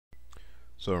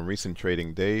So in recent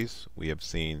trading days, we have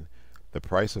seen the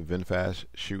price of VinFast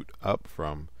shoot up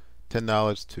from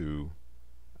 $10 to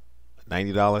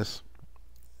 $90,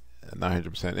 a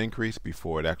 900% increase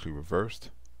before it actually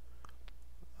reversed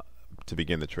to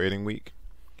begin the trading week.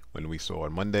 When we saw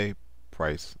on Monday,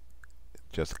 price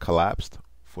just collapsed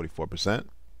 44%.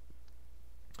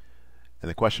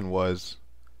 And the question was,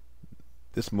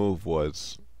 this move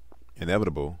was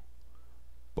inevitable,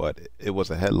 but it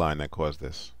was a headline that caused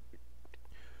this.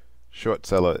 Short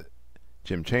seller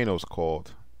Jim Chanos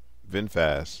called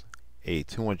VinFast a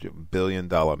 $200 billion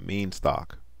meme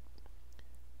stock,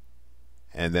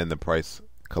 and then the price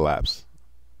collapsed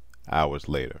hours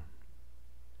later.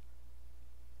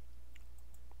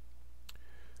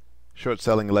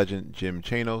 Short-selling legend Jim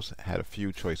Chanos had a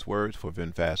few choice words for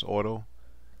VinFast Auto,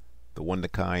 the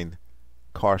one-of-a-kind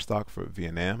car stock for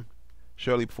Vietnam,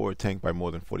 shortly before it tanked by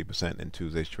more than 40% in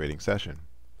Tuesday's trading session.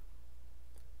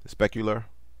 The speculator,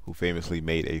 who famously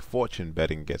made a fortune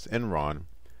betting against Enron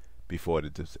before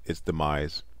its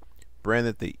demise,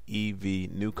 branded the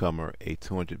EV newcomer a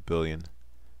 $200 billion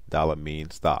meme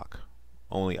stock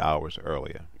only hours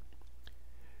earlier.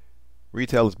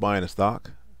 Retail is buying a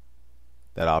stock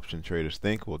that option traders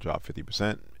think will drop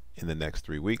 50% in the next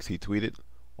 3 weeks, he tweeted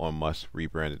on Musk's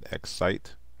rebranded X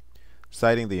site,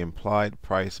 citing the implied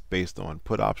price based on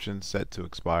put options set to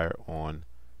expire on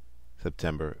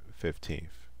September 15th.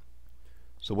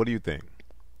 So what do you think?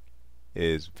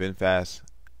 Is VinFast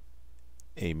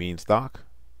a meme stock?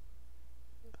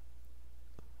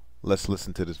 Let's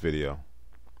listen to this video,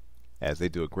 as they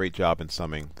do a great job in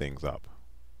summing things up.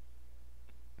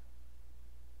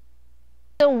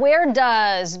 So where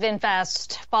does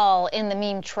VinFast fall in the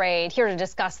meme trade? Here to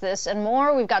discuss this and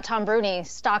more, we've got Tom Bruni,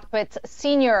 StockTwit's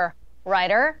senior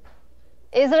writer.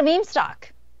 Is it a meme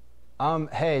stock?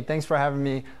 Hey, thanks for having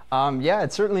me. Yeah,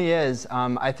 it certainly is.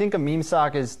 I think a meme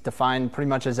stock is defined pretty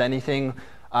much as anything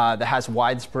that has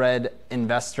widespread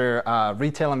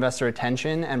retail investor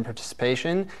attention and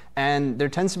participation, and there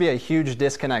tends to be a huge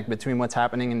disconnect between what's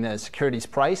happening in the security's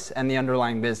price and the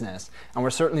underlying business. And we're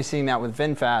certainly seeing that with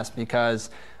VinFast because,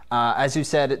 as you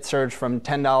said, it surged from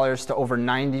 $10 to over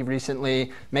 $90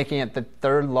 recently, making it the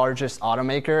third largest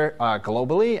automaker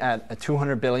globally at a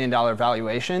 $200 billion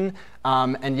valuation,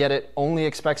 and yet it only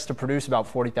expects to produce about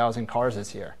 40,000 cars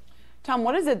this year. Tom,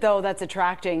 what is it, though, that's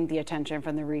attracting the attention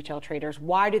from the retail traders?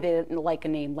 Why do they like a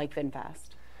name like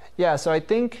VinFast? Yeah, so I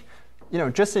think,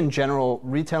 just in general,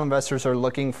 retail investors are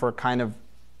looking for kind of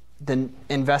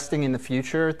investing in the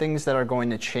future, things that are going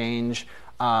to change,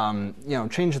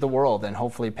 change the world and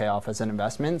hopefully pay off as an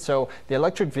investment. So the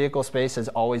electric vehicle space has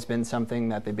always been something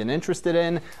that they've been interested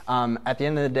in. At the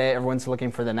end of the day, everyone's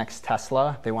looking for the next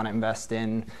Tesla. They want to invest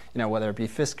in, whether it be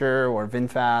Fisker or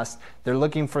VinFast. They're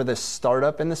looking for this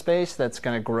startup in the space that's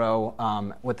going to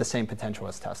grow with the same potential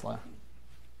as Tesla.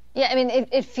 Yeah, I mean,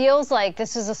 it feels like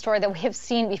this is a story that we have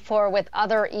seen before with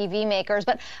other EV makers,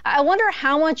 but I wonder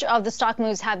how much of the stock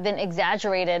moves have been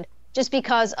exaggerated just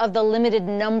because of the limited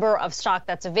number of stock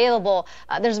that's available.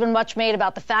 There's been much made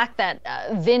about the fact that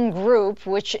Vin Group,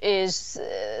 which is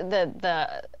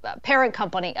the parent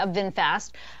company of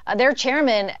VinFast, their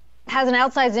chairman has an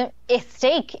outsized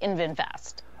stake in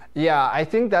VinFast. Yeah, I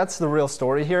think that's the real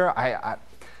story here.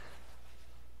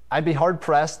 I'd be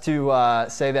hard-pressed to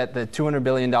say that the $200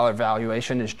 billion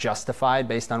valuation is justified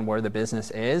based on where the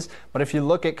business is. But if you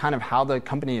look at kind of how the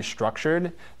company is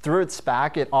structured, through its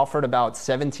SPAC, it offered about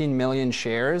 17 million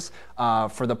shares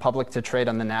for the public to trade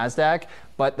on the NASDAQ.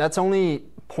 But that's only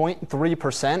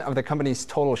 0.3% of the company's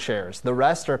total shares. The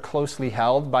rest are closely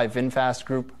held by VinFast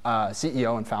Group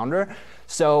CEO and founder.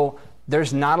 So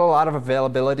there's not a lot of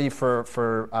availability for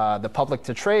the public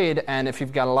to trade, and if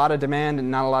you've got a lot of demand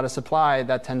and not a lot of supply,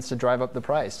 that tends to drive up the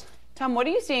price. Tom, what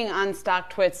are you seeing on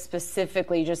StockTwits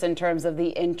specifically, just in terms of the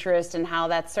interest and how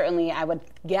that certainly, I would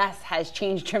guess, has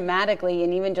changed dramatically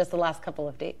in even just the last couple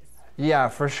of days? Yeah,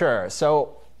 for sure.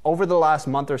 So over the last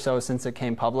month or so since it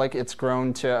came public, it's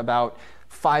grown to about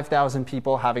 5,000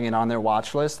 people having it on their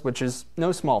watch list, which is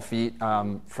no small feat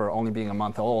for only being a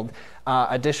month old.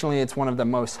 Additionally, it's one of the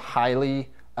most highly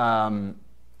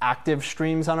active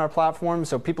streams on our platform,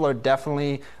 so people are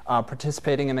definitely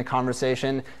participating in the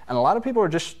conversation, and a lot of people are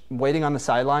just waiting on the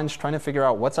sidelines trying to figure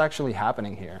out what's actually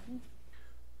happening here.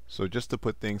 So just to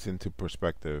put things into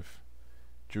perspective,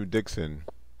 Drew Dixon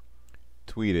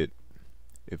tweeted,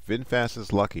 if VinFast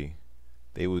is lucky,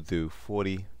 they will do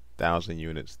 40,000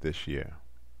 units this year.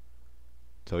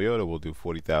 Toyota will do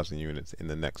 40,000 units in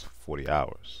the next 40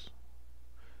 hours.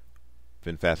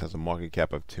 VinFast has a market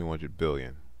cap of $200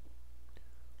 billion.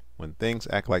 When things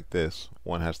act like this,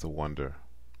 one has to wonder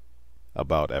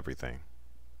about everything.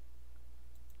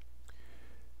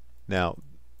 Now,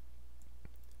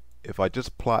 if I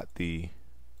just plot the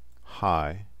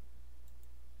high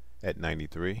at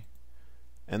 93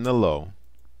 and the low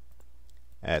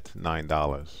at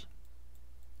 $9,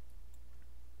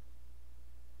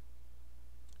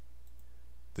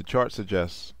 the chart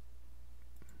suggests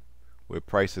where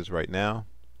price is right now.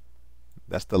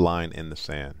 That's the line in the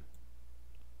sand.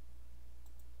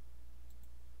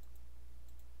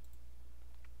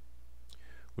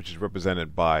 Which is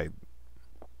represented by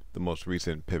the most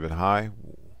recent pivot high,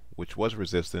 which was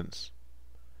resistance,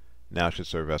 now should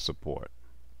serve as support.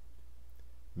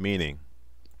 Meaning,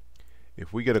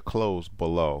 if we get a close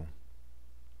below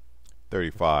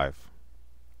 35,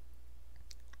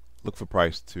 look for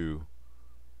price to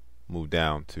move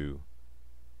down to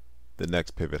the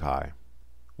next pivot high,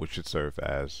 which should serve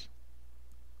as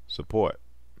support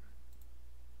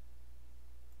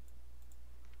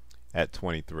at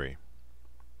 23.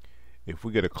 If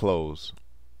we get a close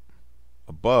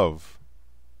above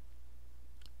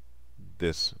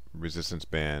this resistance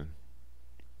band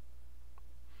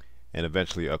and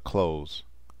eventually a close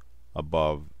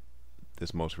above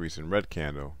this most recent red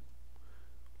candle,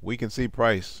 we can see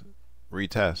price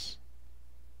retest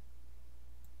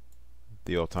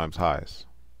the all-time highs.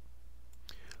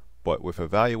 But with a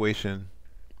valuation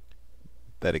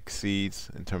that exceeds,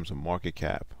 in terms of market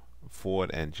cap,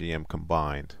 Ford and GM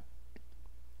combined,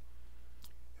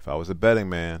 if I was a betting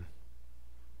man,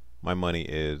 my money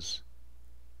is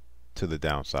to the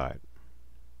downside.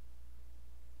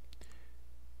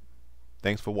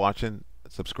 Thanks for watching.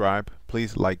 Subscribe.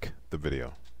 Please like the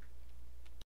video.